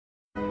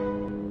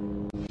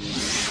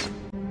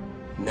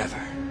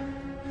Never.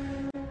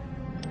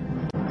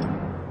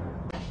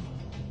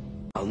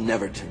 I'll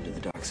never turn to the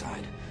dark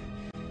side.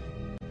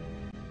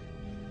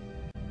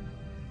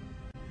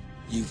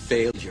 You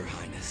failed, Your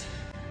Highness.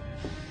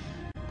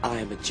 I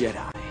am a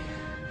Jedi.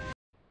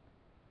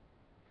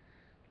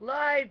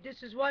 Live,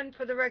 this is One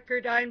for the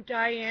Record. I'm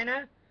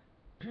Diana.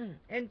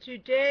 And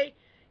today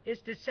is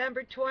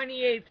December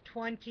 28th,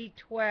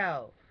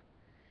 2012.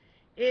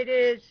 It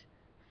is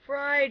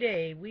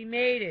Friday. We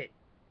made it.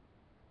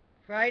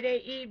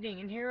 Friday evening,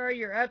 and here are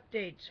your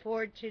updates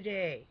for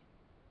today.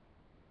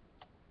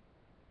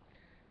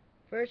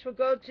 First, we'll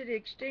go to the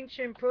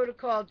Extinction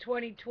Protocol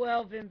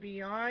 2012 and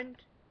beyond.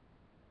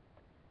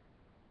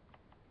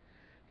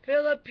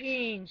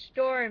 Philippines,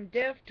 storm,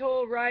 death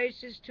toll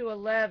rises to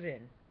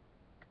 11.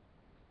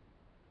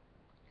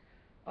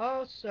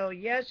 Also,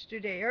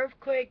 yesterday,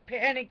 earthquake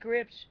panic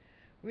grips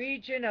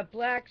region of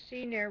Black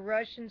Sea near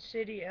Russian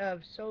city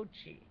of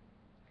Sochi.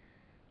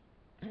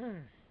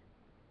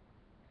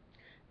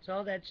 So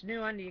all that's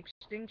new on the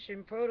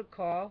Extinction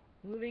Protocol.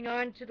 Moving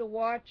on to the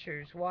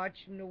Watchers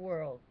watching the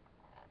world.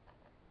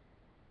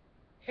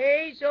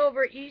 Haze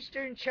over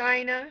eastern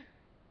China.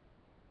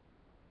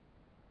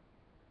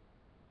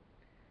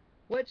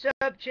 What's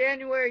up,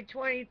 January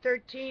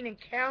 2013,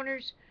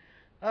 encounters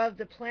of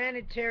the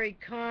planetary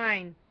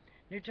kind.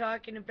 They're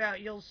talking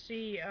about, you'll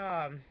see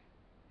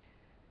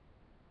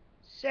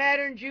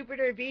Saturn,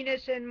 Jupiter,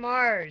 Venus, and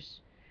Mars.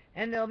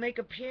 And they'll make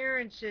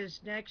appearances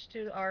next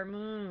to our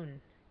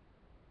moon.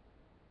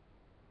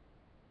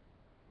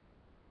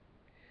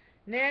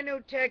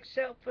 Nanotech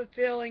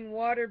self-fulfilling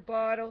water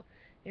bottle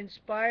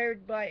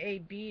inspired by a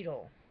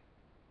beetle.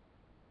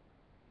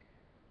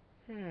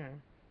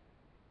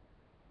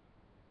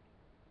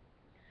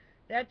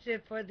 That's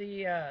it for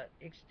the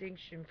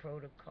Extinction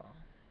Protocol.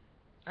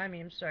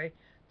 I'm sorry,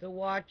 the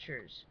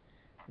Watchers.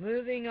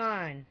 Moving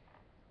on.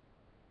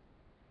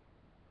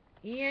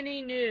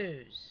 E&E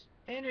News.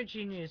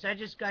 Energy News. I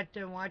just got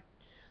done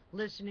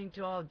listening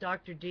to all of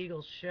Dr.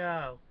 Deagle's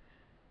show.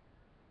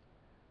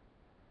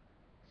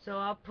 So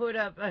I'll put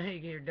up,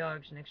 your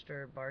dog's next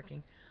door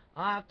barking.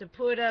 I'll have to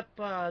put up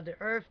the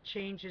Earth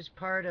changes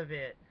part of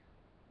it.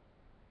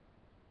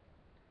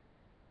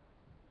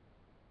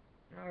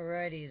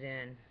 Alrighty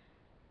then.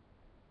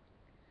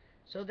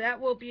 So that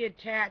will be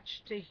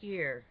attached to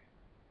here.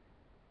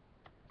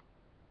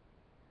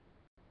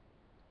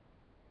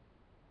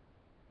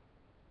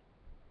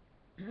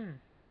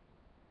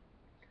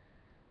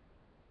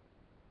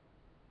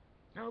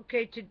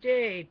 Okay,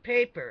 today,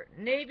 paper.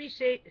 Navy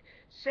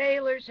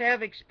sailors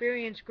have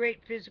experienced great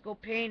physical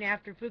pain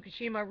after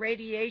Fukushima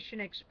radiation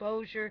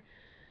exposure,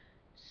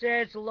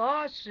 says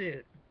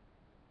lawsuit.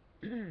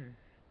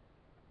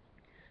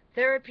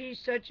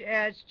 Therapies such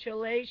as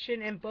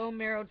chelation and bone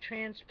marrow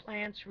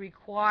transplants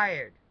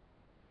required.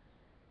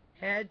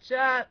 Heads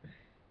up.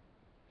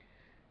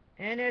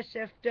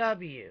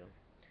 NSFW.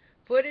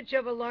 Footage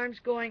of alarms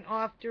going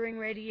off during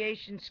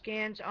radiation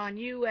scans on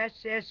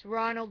USS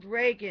Ronald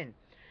Reagan.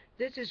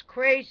 This is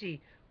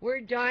crazy.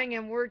 We're dying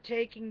and we're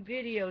taking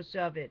videos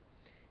of it.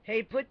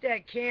 Hey, put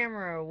that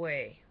camera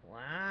away.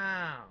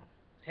 Wow.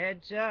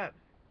 Heads up.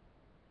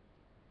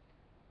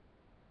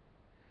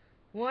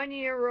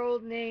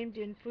 1-year-old named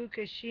in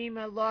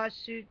Fukushima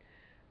lawsuit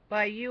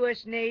by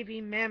U.S. Navy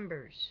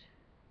members.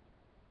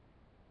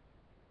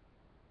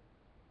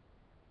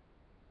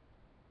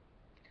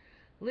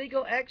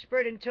 Legal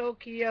expert in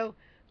Tokyo,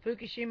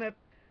 Fukushima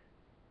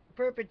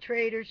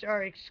perpetrators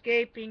are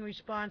escaping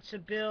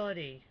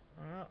responsibility.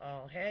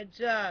 Uh-oh, heads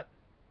up.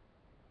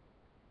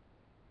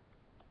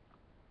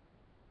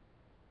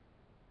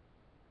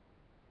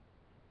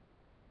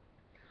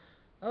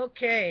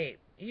 Okay,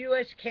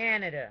 U.S.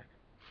 Canada.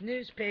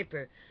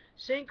 Newspaper.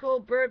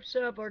 Sinkhole burps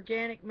up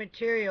organic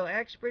material.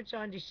 Experts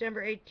on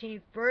December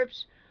 18th.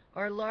 Burps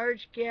are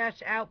large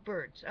gas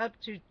outbursts up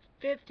to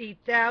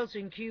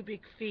 50,000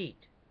 cubic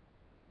feet.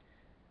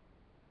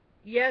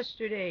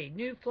 Yesterday,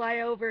 new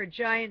flyover, a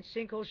giant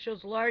sinkhole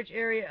shows large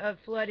area of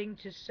flooding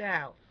to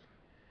south.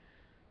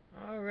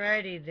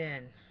 Alrighty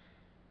then.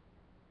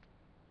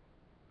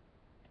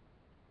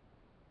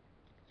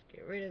 Let's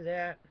get rid of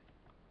that.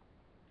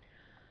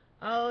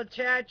 I'll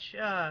attach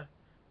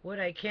what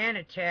I can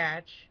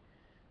attach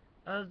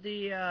of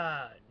the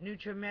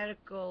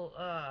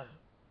Nutrimedical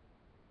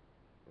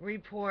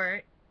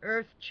report,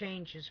 Earth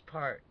changes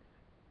part.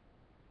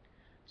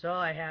 That's all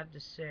I have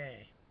to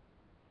say.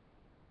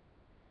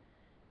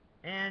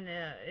 And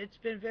it's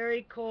been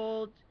very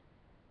cold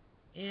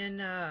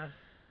in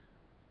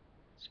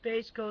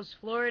Space Coast,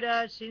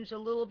 Florida. It seems a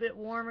little bit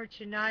warmer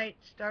tonight,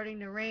 starting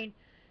to rain.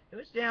 It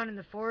was down in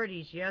the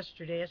 40s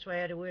yesterday. That's why I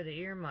had to wear the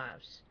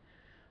earmuffs.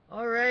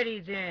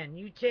 Alrighty then.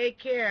 You take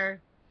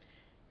care.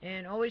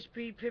 And always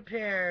be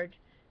prepared.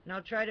 And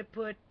I'll try to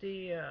put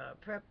the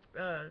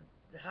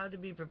how to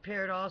be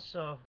prepared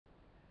also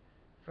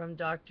from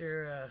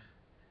Dr.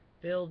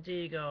 Bill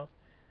Deagle.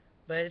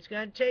 But it's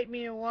going to take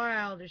me a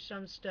while. There's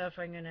some stuff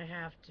I'm going to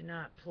have to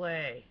not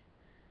play.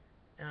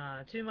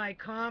 To my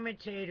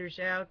commentators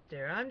out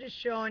there, I'm just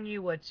showing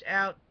you what's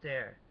out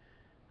there.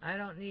 I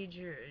don't need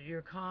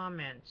your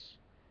comments,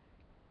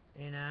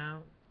 you know.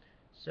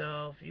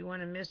 So if you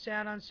want to miss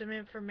out on some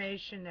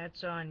information,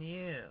 that's on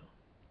you.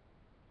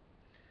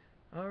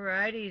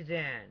 Alrighty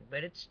then,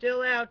 but it's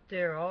still out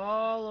there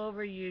all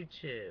over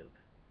YouTube.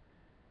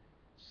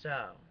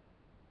 So,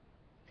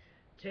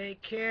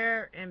 take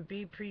care and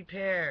be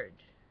prepared.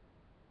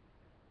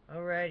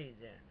 Alrighty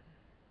then.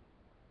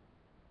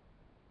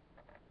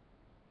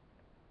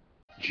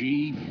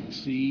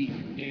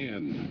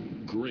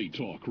 GCN. Great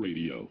Talk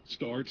Radio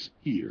starts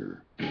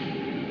here.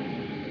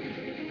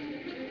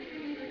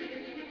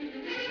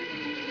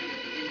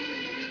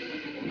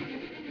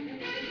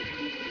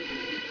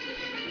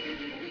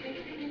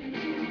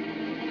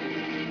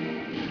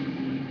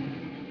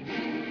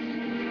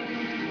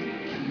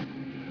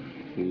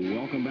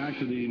 Welcome back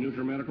to the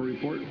Nutrimedical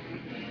Report.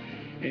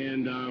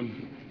 And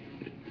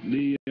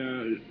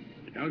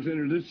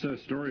Alexander, this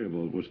story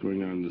about what's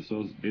going on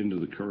into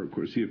the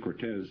Sea of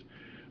Cortez,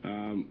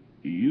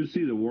 you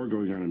see the war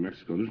going on in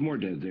Mexico. There's more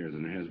dead there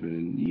than there has been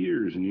in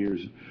years and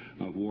years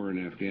of war in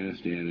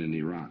Afghanistan and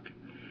Iraq.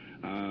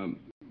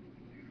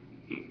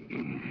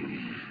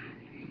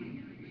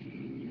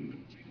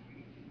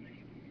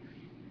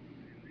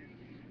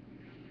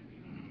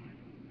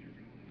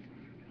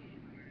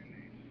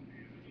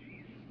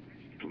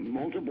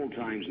 Multiple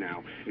times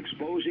now,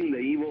 exposing the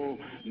evil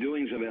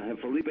doings of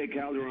Felipe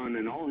Calderon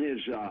and all his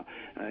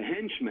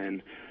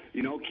henchmen,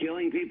 you know,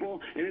 killing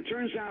people. And it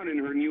turns out in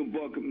her new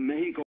book,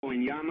 Mexico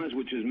en Llamas,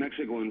 which is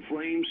Mexico in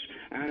Flames,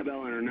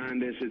 Annabelle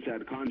Hernandez, it's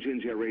at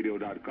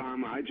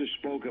concienciaradio.com. I just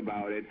spoke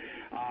about it.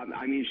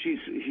 I mean, she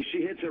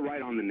hits it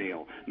right on the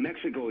nail.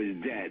 Mexico is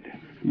dead.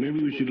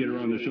 Maybe we should get her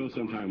on the show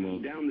sometime. Well,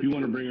 if you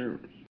want to bring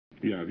her...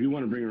 Yeah, if you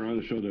want to bring her on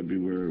the show, that'd be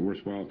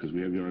worthwhile, because we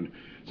have you on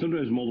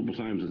sometimes multiple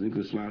times. I think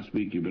this last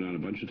week you've been on a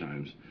bunch of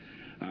times.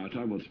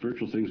 Talking about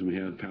spiritual things, we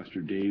have Pastor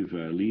Dave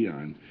Lee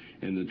on,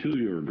 and the two of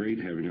you are great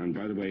having on.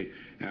 By the way,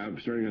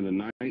 starting on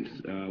the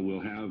 9th, we'll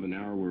have an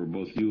hour where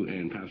both you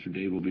and Pastor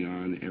Dave will be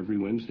on every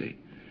Wednesday.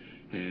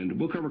 And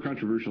we'll cover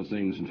controversial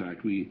things. In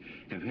fact, we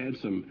have had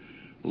a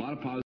lot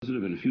of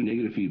positive and a few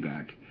negative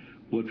feedback.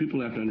 What people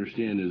have to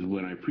understand is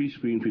when I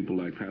pre-screen people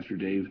like Pastor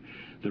Dave,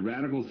 the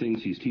radical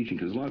things he's teaching,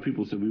 because a lot of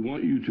people said, we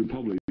want you to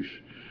publish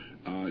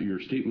your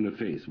statement of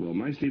faith. Well,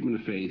 my statement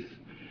of faith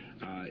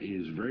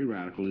is very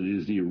radical. It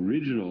is the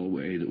original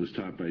way that was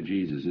taught by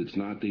Jesus. It's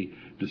not the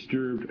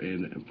disturbed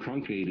and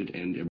truncated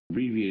and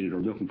abbreviated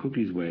or milk and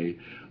cookies way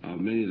of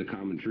many of the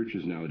common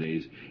churches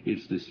nowadays.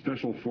 It's the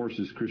special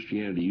forces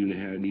Christianity you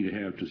need to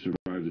have to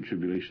survive the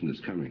tribulation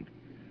that's coming.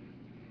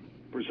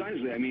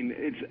 Precisely. I mean,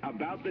 it's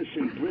about the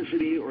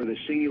simplicity or the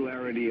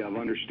singularity of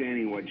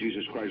understanding what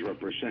Jesus Christ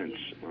represents,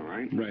 all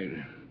right? Right.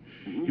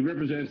 Mm-hmm. He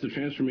represents the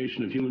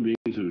transformation of human beings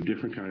into a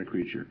different kind of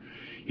creature.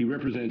 He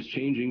represents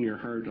changing your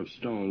heart of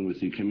stone with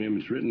the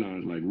commandments written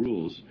on it like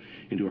rules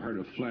into a heart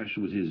of flesh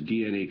with his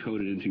DNA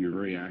coded into your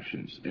very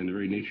actions and the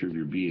very nature of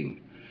your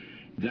being.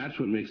 That's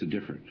what makes it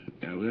different.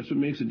 That's what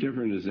makes it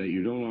different, is that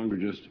you're no longer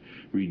just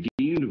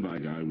redeemed by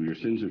God where your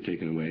sins are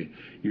taken away.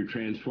 You're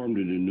transformed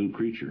into a new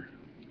creature.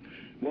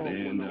 Well,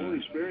 when the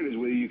Holy Spirit is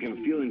with you, you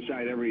can feel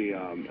inside every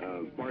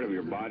part of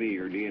your body.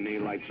 Your DNA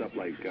lights up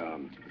like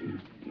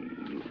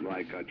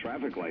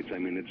traffic lights. I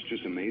mean, it's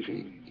just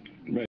amazing.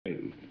 Right.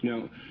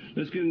 Now,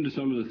 let's get into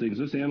some of the things.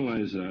 Let's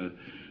analyze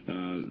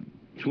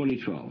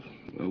 2012.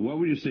 What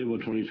would you say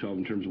about 2012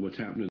 in terms of what's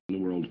happening in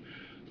the world?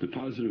 The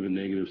positive and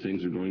negative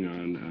things are going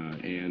on,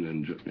 Ann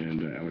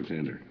and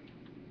Alexander.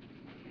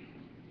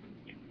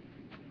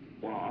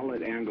 Well, I'll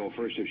let Ann go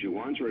first if she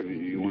wants, or if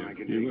you want, I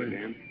can take it,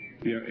 Ann.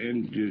 Yeah,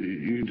 and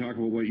you can talk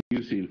about what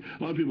you've seen.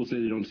 A lot of people say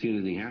they don't see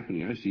anything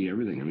happening. I see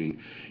everything. I mean,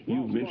 you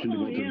mentioned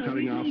about them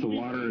cutting off the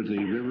water at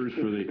the rivers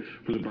for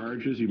the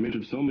barges. You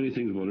mentioned so many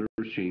things about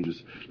earth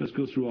changes. Let's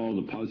go through all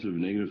the positive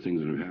and negative things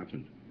that have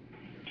happened.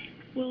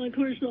 Well, of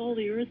course, all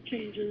the earth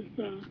changes.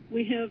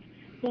 We have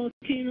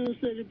volcanoes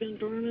that have been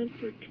dormant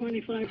for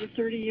 25 or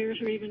 30 years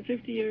or even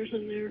 50 years,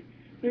 and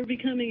they're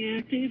becoming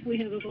active. We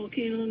have a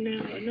volcano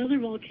now, another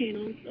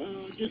volcano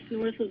just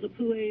north of the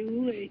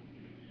Pu'e'u'e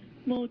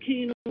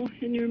volcano,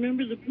 and you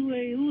remember the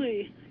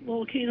Pu'e'u'e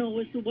volcano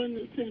was the one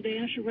that sent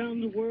ash around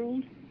the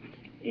world,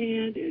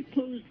 and it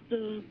closed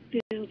the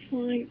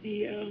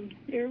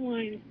air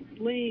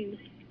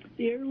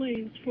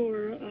lanes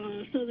for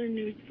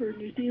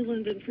New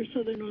Zealand and for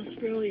southern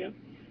Australia.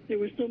 There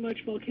was so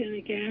much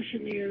volcanic ash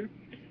in the air.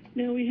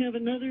 Now we have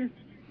another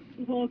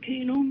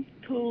volcano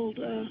called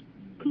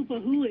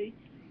Kupahui,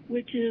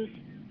 which is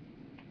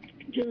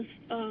just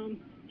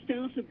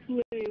south of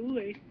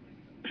Pu'e'u'e.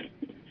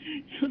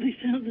 So they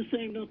sound the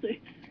same, don't they?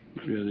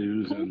 Yeah, they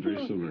do sound very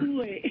similar.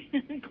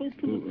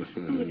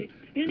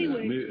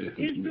 Anyway,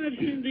 it's not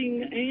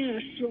sending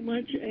ash so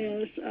much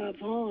as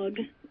fog,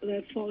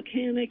 that's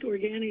volcanic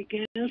organic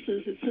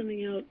gases. It's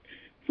sending out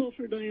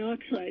sulfur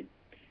dioxide.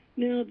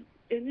 Now,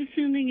 and it's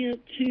sending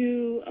it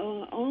to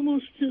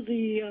almost to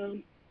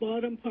the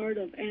bottom part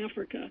of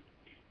Africa.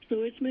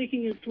 So it's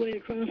making its way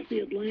across the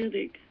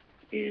Atlantic.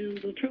 And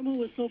the trouble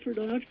with sulfur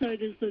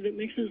dioxide is that it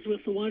mixes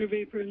with the water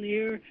vapor in the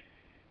air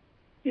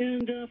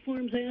and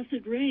forms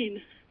acid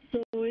rain.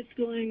 So it's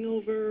going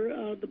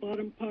over the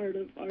bottom part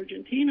of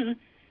Argentina,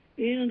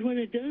 and when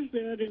it does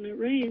that and it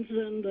rains,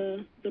 then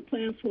the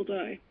plants will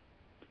die.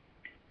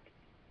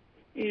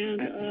 And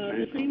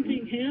the same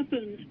thing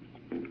happened.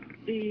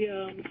 The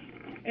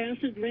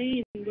acid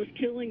rain was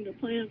killing the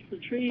plants, the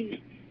trees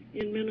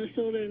in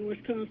Minnesota and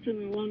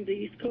Wisconsin and along the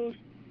East Coast,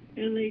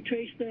 and they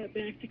traced that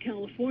back to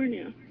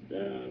California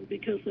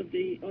because of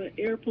the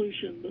air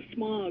pollution, the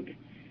smog.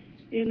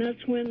 And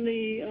that's when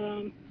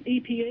the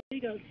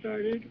EPA got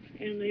started,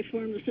 and they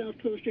formed the South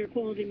Coast Air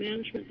Quality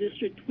Management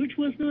District, which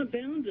was not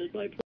bounded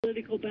by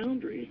political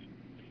boundaries.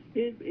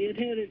 It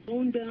had its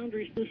own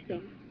boundary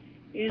system,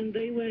 and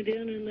they went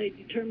in and they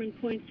determined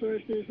point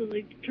sources, and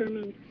they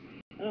determined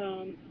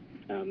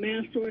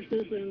mass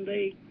sources, and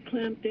they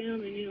clamped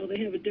down, and, you know, they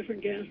have a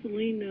different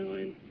gasoline now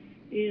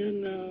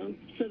in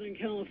Southern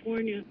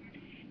California.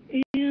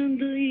 And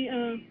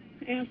the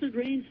acid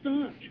rain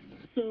stopped.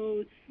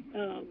 So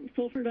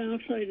sulfur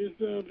dioxide is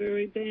a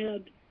very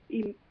bad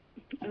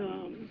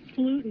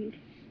pollutant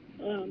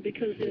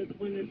because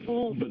when it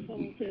falls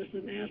as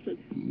an acid.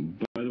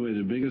 By the way,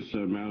 the biggest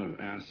amount of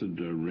acid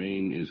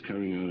rain is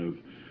coming out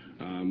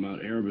of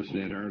Mount Erebus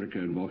in Antarctica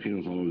and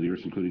volcanoes all over the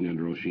Earth, including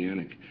under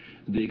oceanic.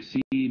 They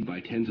exceed by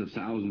tens of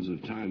thousands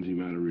of times the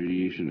amount of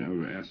radiation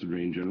of acid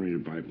rain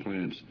generated by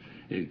plants,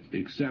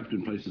 except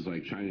in places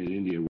like China and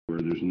India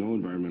where there's no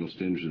environmental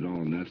standards at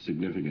all, and that's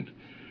significant.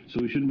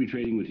 So we shouldn't be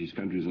trading with these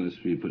countries unless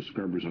we put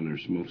scrubbers on their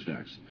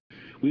smokestacks.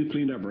 We've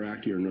cleaned up our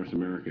act here in North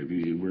America.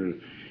 We're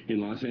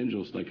in Los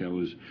Angeles, like I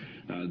was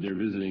there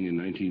visiting in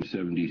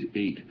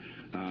 1978.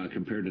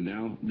 Compared to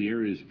now, the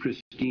air is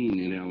pristine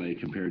in LA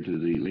compared to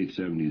the late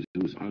 70s.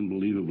 It was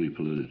unbelievably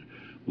polluted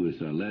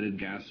with leaded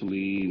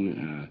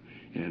gasoline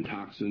and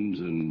toxins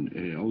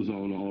and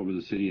ozone all over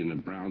the city and the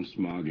brown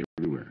smog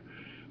everywhere.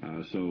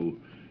 So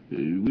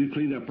we've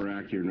cleaned up our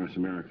act here in North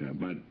America,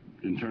 but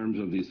in terms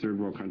of these third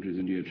world countries,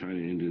 India, China,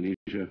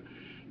 Indonesia,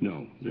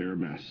 no, they're a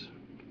mess.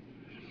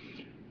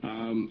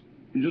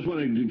 Just want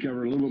to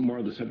cover a little bit more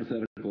of this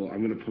hypothetical.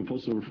 I'm going to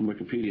post over from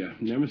Wikipedia.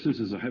 Nemesis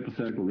is a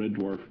hypothetical red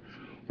dwarf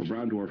or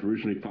brown dwarf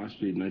originally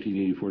postulated in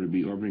 1984 to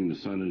be orbiting the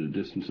sun at a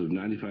distance of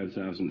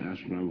 95,000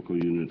 astronomical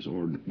units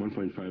or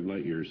 1.5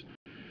 light years,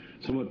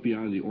 somewhat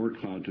beyond the Oort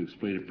cloud to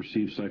explain a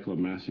perceived cycle of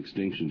mass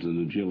extinctions in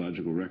the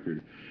geological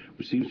record,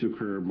 which seems to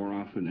occur more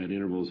often at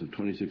intervals of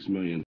 26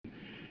 million.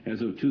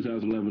 As of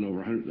 2011,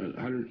 over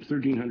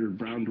 1,300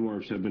 brown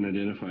dwarfs have been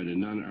identified,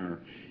 and none are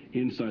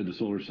inside the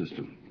solar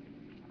system.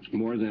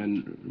 More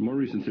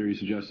recent theories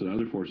suggest that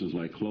other forces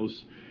like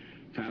close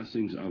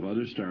passings of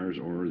other stars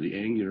or the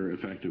angular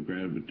effect of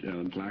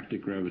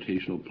galactic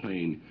gravitational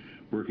plane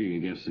working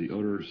against the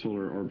outer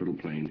solar orbital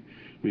plane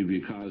may be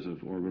a cause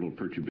of orbital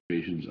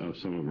perturbations of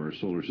some of our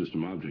solar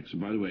system objects.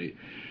 And by the way,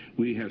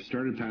 we have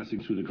started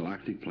passing through the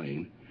galactic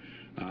plane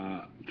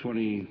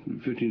 15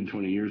 to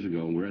 20 years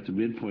ago. We're at the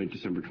midpoint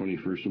December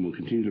 21st, and we'll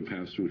continue to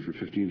pass through it for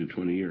 15 to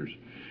 20 years.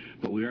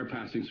 But we are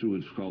passing through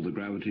what's called the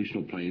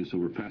gravitational plane, so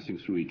we're passing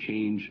through a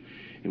change,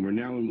 and we're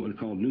now in what's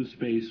called new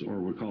space, or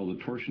we're called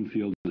the torsion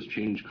field, this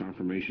change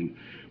conformation,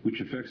 which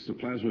affects the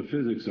plasma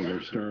physics of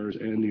our stars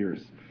and the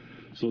Earth.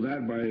 So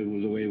that, by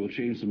the way, will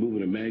change the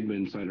movement of magma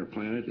inside our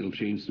planet. It'll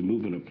change the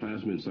movement of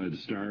plasma inside the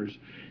stars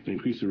and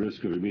increase the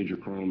risk of a major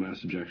coronal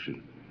mass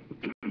ejection.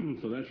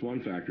 So that's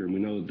one factor, and we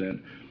know that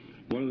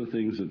one of the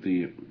things that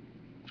the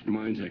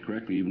mines had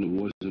correctly, even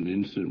though it wasn't an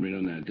incident right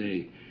on that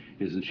day,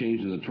 is the change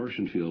in the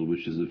torsion field,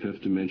 which is the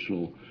fifth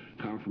dimensional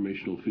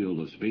conformational field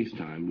of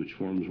space-time, which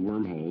forms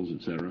wormholes,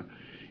 etc.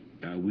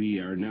 We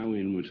are now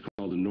in what's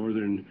called the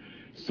northern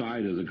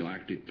side of the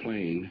galactic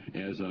plane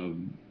as of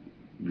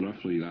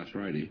roughly last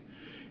Friday,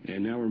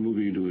 and now we're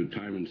moving into a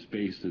time and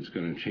space that's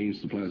going to change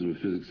the plasma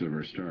physics of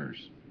our stars.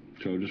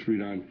 So just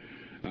read on.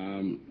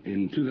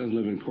 In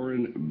 2011,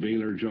 Corin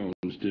Baylor-Jones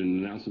did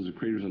an analysis of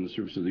craters on the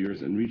surface of the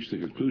Earth and reached the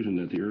conclusion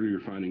that the earlier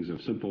findings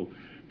of simple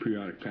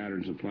periodic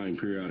patterns implying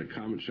periodic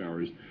comet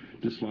showers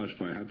dislodged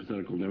by a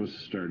hypothetical nemesis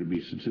star to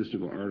be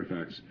statistical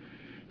artifacts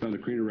found the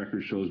crater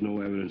record shows no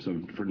evidence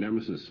for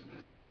nemesis.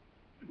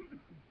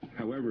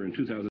 However, in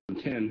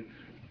 2010,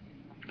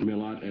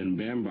 Milot and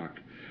Bambach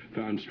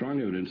found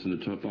strong evidence in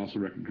the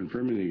fossil record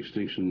confirming the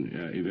extinction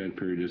event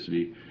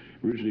periodicity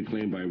originally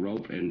claimed by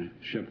Raup and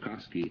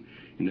Shepkowski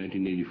in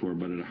 1984,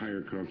 but at a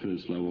higher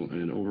confidence level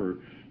and over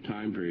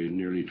time period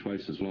nearly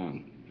twice as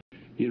long.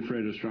 The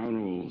infrared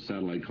astronomical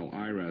satellite called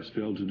IRAS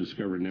failed to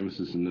discover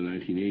nemesis in the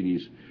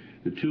 1980s.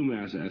 The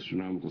two-mass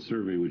astronomical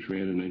survey, which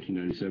ran in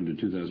 1997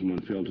 to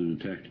 2001, failed to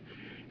detect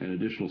an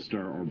additional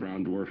star or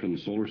brown dwarf in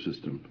the solar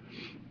system.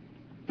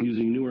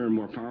 Using newer and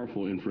more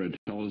powerful infrared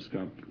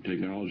telescope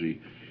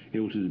technology,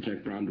 able to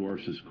detect brown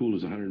dwarfs as cool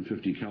as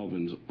 150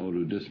 kelvins out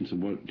of a distance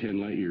of about 10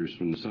 light years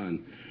from the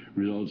sun,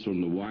 results from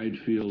the wide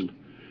field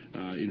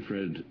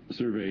infrared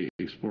survey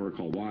explorer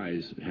called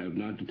WISE have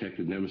not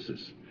detected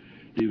nemesis.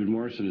 David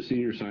Morrison, a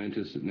senior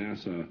scientist at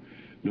NASA,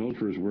 known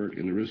for his work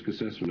in the risk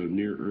assessment of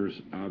near-Earth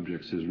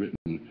objects, has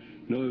written,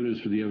 "No evidence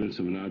for the evidence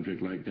of an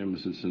object like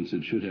nemesis since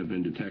it should have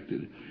been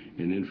detected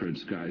in infrared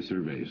sky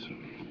surveys."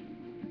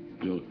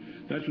 So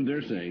that's what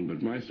they're saying,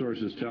 but my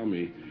sources tell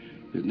me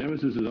that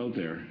Nemesis is out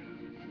there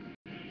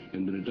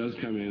and that it does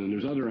come in, and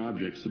there's other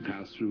objects that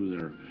pass through that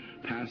are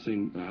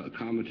passing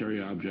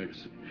cometary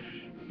objects,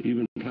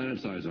 even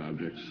planet-sized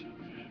objects,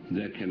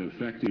 that can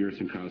affect the Earth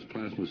and cause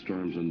plasma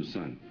storms on the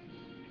sun.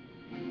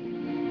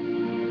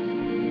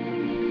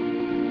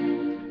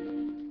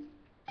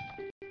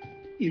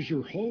 Is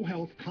your whole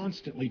health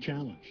constantly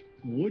challenged?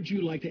 Would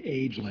you like to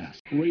age less?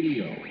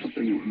 Radio.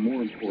 Something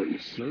more important.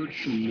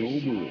 Search no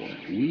more.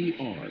 We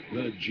are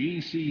the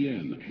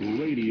GCN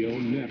Radio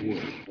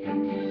Network.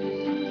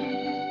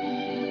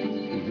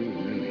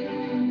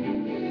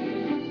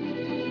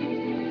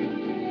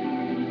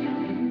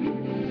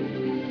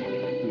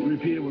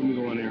 Repeat it when we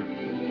go on air.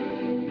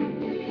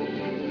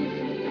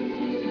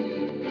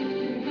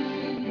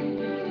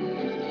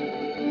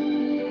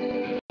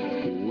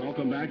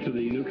 Welcome back to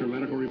the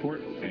Nutrimedical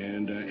Report.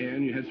 And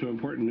Ann, you had some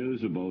important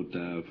news about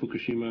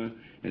Fukushima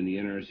and the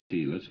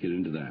NRC. Let's get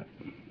into that.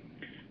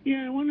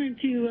 Yeah, I wanted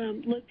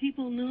to let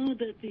people know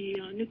that the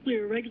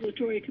Nuclear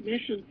Regulatory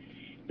Commission,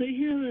 they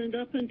haven't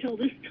up until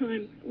this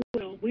time,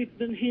 well, we've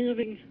been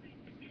having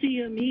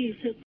CMEs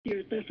hit the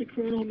Earth. That's a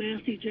coronal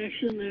mass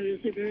ejection. That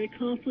is a very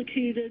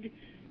complicated,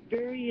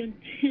 very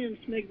intense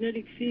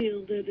magnetic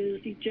field that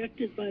is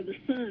ejected by the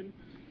sun.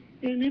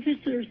 And if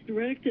it's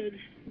Earth-directed,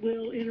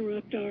 will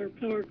interrupt our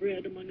power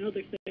grid, among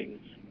other things,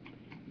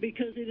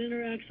 because it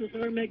interacts with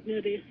our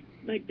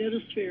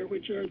magnetosphere,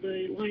 which are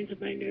the lines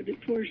of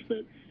magnetic force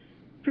that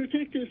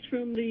protect us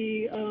from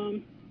the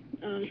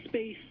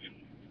space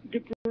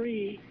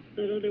debris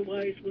that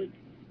otherwise would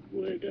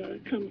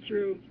come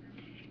through.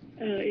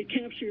 It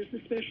captures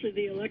especially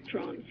the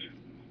electrons,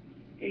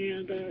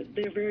 and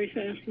they're very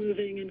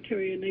fast-moving and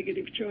carry a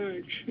negative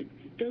charge. It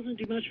doesn't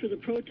do much for the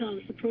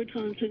protons. The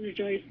protons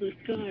energize the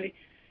sky,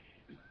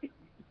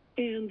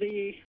 and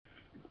the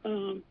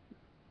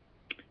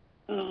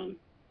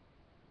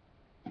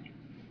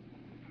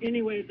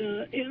anyway,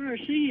 the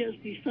NRC has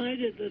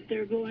decided that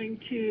they're going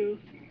to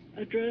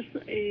address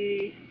that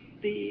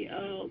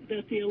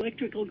the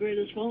electrical grid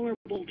is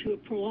vulnerable to a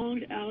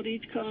prolonged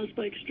outage caused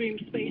by extreme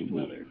space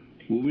weather.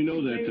 Well, we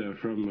know that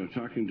from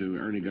talking to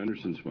Ernie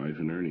Gunderson's wife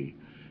and Ernie,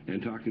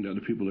 and talking to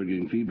other people that are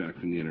getting feedback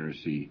from the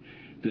NRC,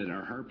 that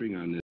are harping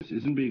on this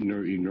isn't being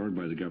ignored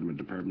by the government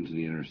departments in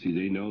the NRC.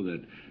 They know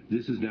that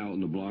this is now in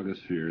the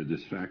blogosphere,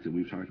 this fact that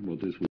we've talked about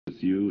this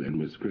with you and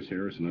with Chris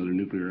Harris and other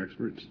nuclear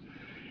experts,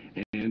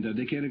 and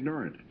they can't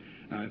ignore it.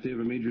 If they have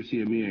a major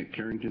CME at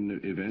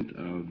Carrington event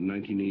of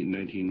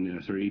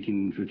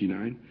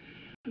 1859,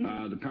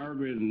 the power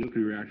grid and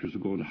nuclear reactors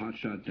will go into hot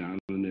shutdown,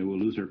 and they will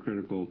lose their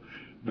critical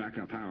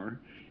backup power,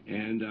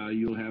 and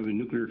you'll have a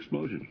nuclear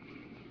explosion.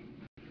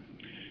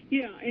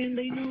 Yeah, and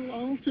they know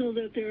also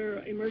that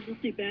their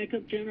emergency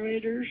backup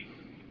generators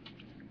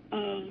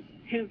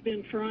have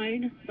been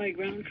fried by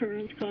ground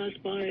currents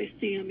caused by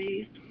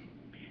CMEs.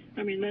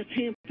 I mean, that's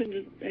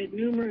happened at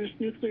numerous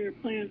nuclear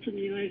plants in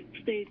the United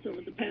States over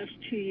the past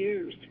 2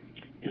 years.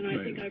 And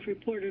I think I've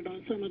reported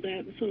on some of that,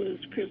 and so has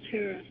Chris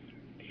Harris.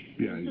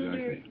 Yeah,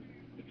 exactly.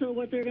 So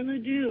what they're going to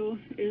do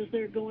is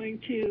they're going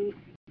to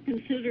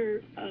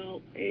consider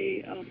a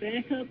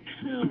backup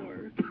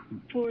power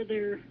for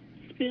their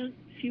spent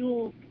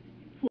fuel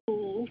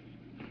pools,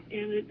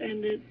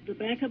 and the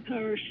backup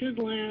power should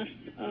last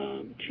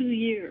 2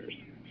 years.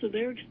 So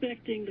they're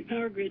expecting the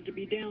power grid to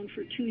be down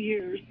for 2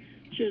 years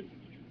should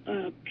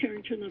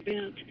Carrington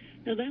event.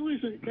 Now that was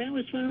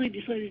finally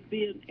decided to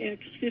be an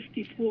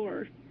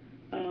X-54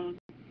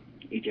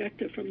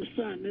 ejecta from the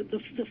sun.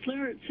 The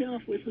flare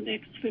itself was an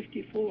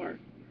X-54,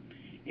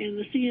 and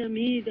the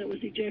CME that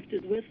was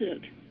ejected with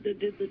it that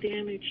did the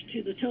damage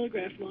to the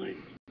telegraph lines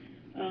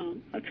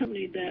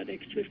accompanied that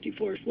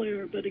X-54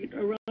 flare, but it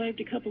arrived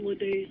a couple of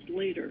days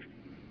later.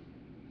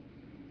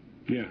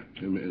 Yeah,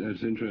 I mean,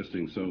 that's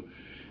interesting. So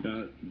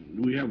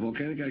we have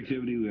volcanic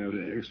activity, we have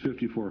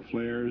X-54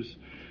 flares.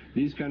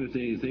 These kind of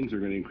things are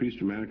going to increase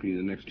dramatically in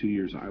the next 2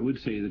 years. I would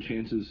say the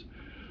chances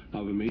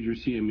of a major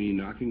CME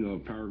knocking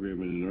out power grid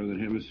in the northern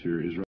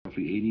hemisphere is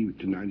roughly 80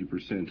 to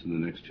 90% in the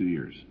next 2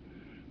 years.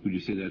 Would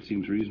you say that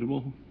seems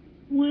reasonable?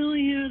 Well,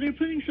 yeah, they're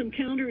putting some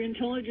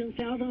counterintelligence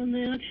out on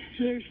that.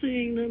 They're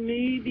saying that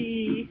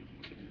maybe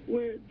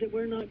we're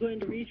not going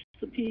to reach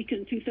the peak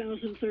in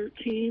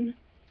 2013.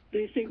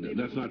 They think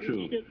that's not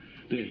true.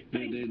 They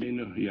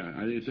know.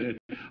 Yeah,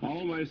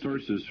 all my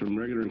sources from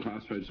regular and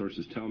classified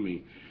sources tell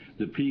me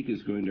the peak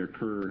is going to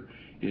occur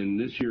in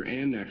this year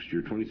and next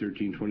year,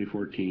 2013,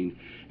 2014,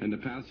 and the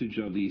passage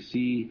of the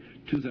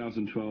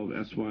C-2012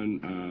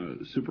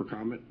 S1 super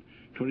comet,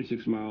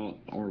 26-mile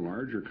or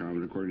larger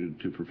comet, according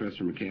to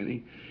Professor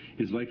McCanney,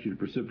 is likely to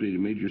precipitate a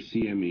major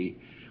CME.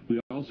 We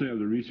also have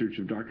the research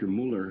of Dr.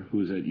 Mueller, who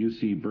was at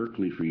UC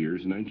Berkeley for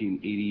years,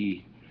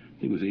 1980, I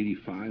think it was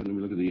 85, let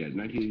me look at the year,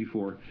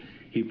 1984.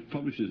 He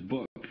published his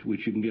book,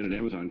 which you can get at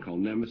Amazon, called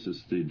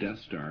Nemesis, the Death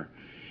Star,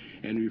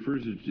 and he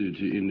refers to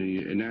in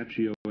the Nat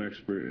Geo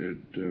expert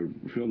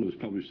film that was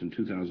published in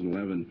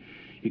 2011,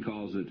 he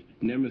calls it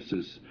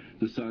Nemesis,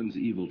 the sun's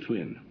evil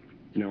twin.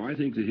 Now, I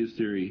think that his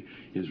theory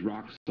is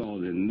rock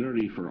solid, and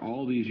literally for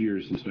all these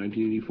years since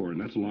 1984, and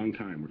that's a long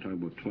time, we're talking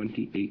about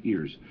 28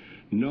 years,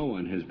 no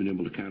one has been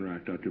able to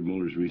counteract Dr.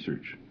 Muller's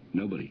research.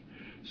 Nobody.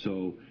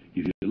 So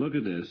if you look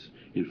at this,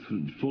 it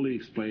fully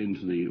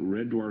explains the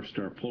red dwarf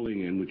star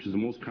pulling in, which is the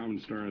most common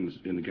star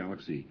in the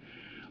galaxy.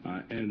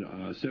 And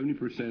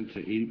 70%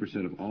 to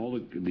 80% of all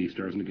the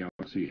stars in the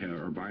galaxy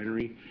are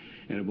binary,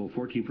 and about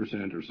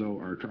 14% or so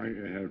are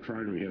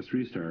trinary, has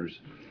 3 stars.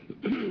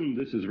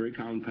 This is a very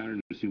common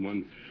pattern to see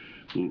one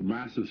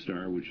massive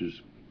star,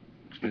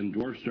 and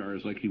dwarf star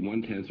is likely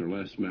 1/10 or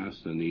less mass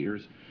than the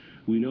Earth.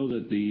 We know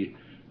that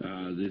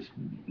this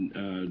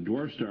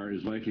dwarf star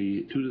is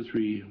likely 2 to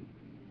 3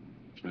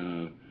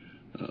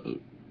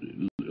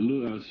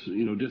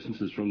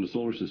 distances from the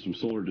solar system,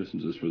 solar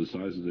distances for the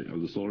size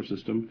of the solar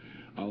system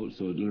out,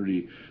 so it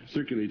literally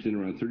circulates in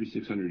around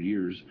 3,600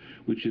 years,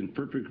 which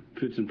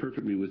fits in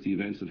perfectly with the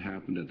events that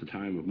happened at the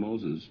time of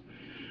Moses.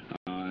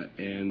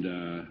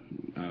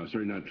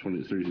 Sorry, not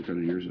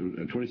 3,600 years,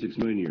 26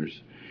 million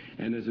years.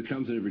 And as it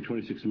comes in every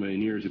 26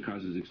 million years, it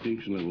causes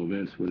extinction level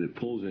events when it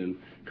pulls in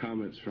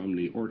comets from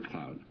the Oort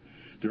cloud.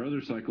 There are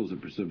other cycles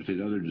that precipitate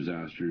other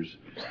disasters.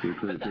 They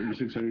occur at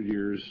 3,600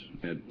 years,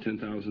 at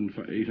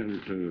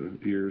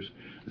 10,800 years,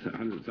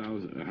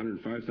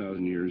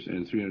 105,000 years,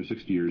 and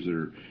 360 years that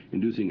are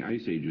inducing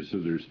ice ages. So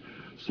there's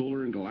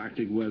solar and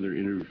galactic weather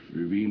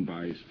intervened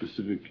by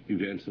specific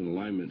events and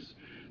alignments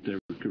that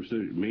are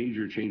considered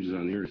major changes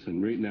on the Earth.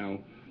 And right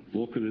now,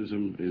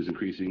 volcanism is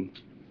increasing.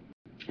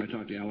 I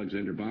talked to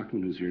Alexander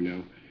Bachman, who's here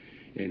now,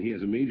 and he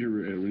has a major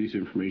release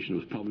of information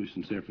that was published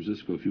in San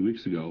Francisco a few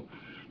weeks ago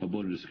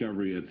about a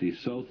discovery at the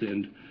south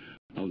end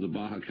of the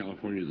Baja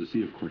California, the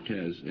Sea of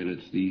Cortez, and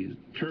it's the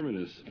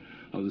terminus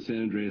of the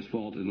San Andreas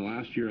Fault. In the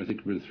last year, I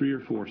think there have been 3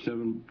 or 4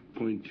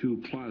 7.2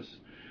 plus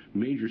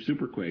major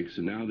superquakes,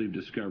 and now they've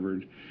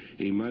discovered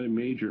a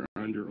major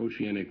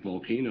under-oceanic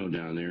volcano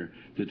down there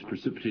that's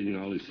precipitating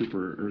all these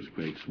super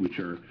earthquakes, which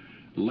are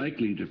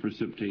likely to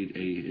precipitate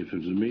if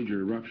it's a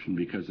major eruption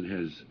because it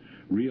has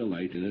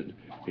rhyolite in it,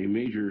 a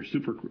major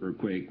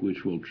superquake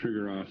which will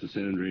trigger off the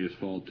San Andreas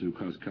Fault to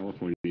cause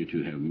California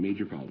to have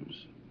major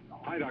problems.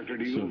 Hi, Dr.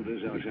 Deagle. This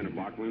is Alexander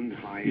Bachman.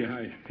 Hi. Yeah,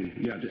 hi.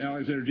 Yeah,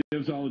 Alexander,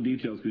 give us all the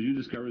details, because you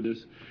discovered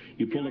this.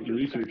 You pulled up the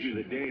research.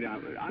 The data.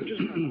 I'm just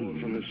going to quote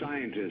from the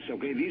scientists,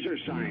 okay? These are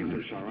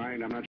scientists, all right?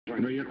 I'm not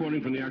trying to... You're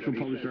quoting from the actual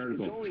published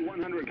article. It's only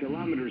 100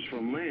 kilometers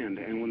from land,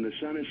 and when the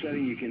sun is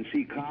setting, you can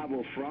see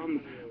Cabo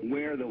from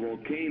where the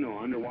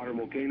underwater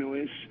volcano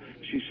is.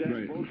 She said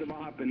right. Both the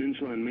Baja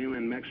Peninsula and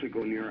mainland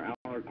Mexico near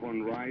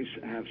Alarcon Rice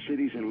have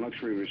cities and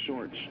luxury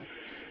resorts.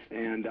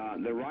 And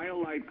the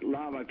rhyolite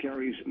lava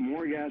carries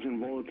more gas and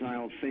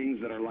volatile things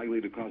that are likely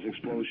to cause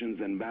explosions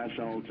than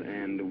basalt,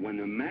 and when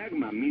the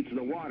magma meets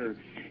the water,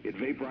 it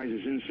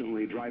vaporizes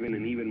instantly, driving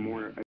an even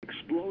more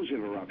explosive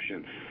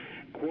eruption.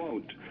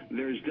 Quote,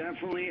 there's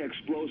definitely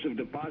explosive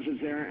deposits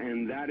there,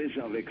 and that is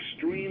of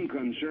extreme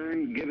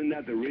concern given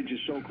that the ridge is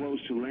so close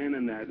to land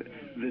and that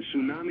the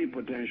tsunami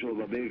potential of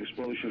a big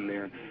explosion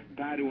there.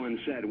 Paduan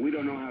said, we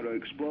don't know how to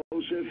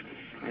explosive,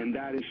 and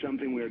that is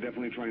something we are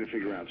definitely trying to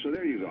figure out. So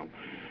there you go.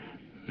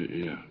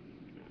 Yeah,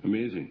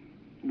 amazing.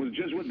 Well,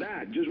 just with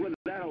that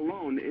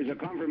alone is a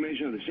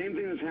confirmation of the same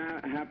thing that's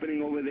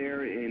happening over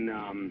there in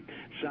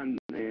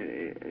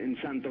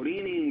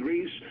Santorini in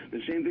Greece.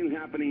 The same thing's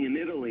happening in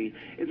Italy.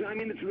 It's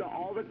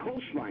all the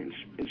coastlines,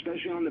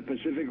 especially on the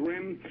Pacific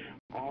Rim.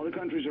 All the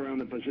countries around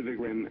the Pacific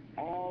Rim,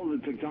 all the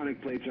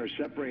tectonic plates are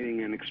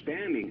separating and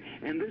expanding,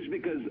 and this is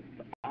because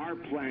our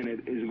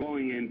planet is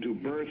going into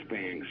birth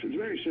pangs. It's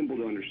very simple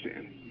to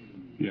understand.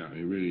 Yeah,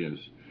 it really is.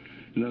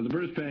 Now, the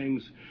birth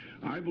pangs,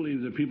 I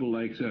believe that people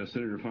like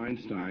Senator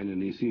Feinstein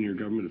and these senior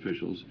government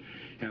officials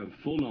have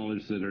full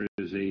knowledge that there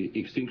is a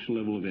extinction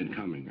level event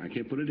coming. I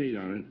can't put a date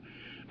on it.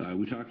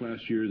 We talked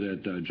last year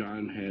that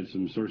John had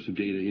some source of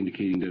data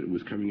indicating that it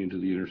was coming into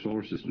the inner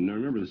solar system. Now,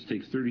 remember, this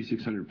takes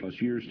 3,600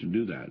 plus years to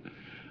do that.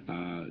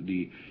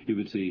 It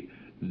would say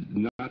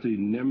not the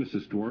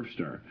Nemesis dwarf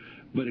star,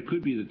 but it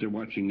could be that they're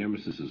watching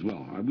Nemesis as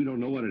well. We don't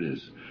know what it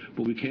is.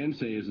 What we can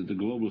say is that the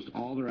globalists,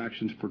 all their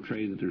actions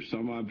portray that there's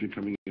some object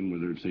coming in,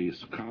 whether it's a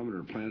comet or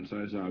a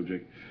planet-sized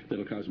object,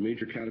 that'll cause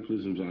major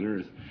cataclysms on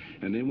Earth,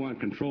 and they want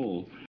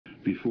control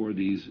before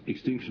these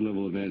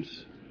extinction-level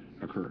events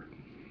occur.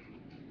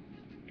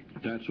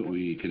 That's what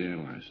we can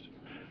analyze.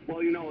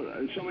 Well,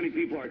 so many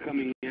people are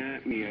coming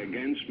at me,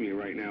 against me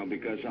right now,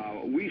 because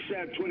we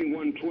said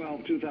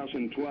 2012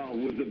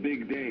 was the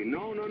big day.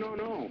 No.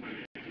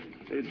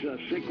 It's a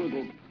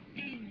cyclical.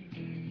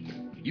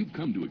 You've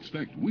come to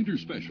expect winter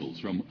specials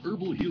from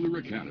Herbal Healer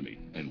Academy,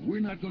 and we're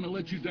not going to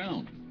let you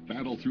down.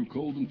 Battle through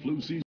cold and flu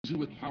season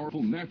with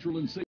powerful, natural,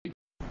 and safe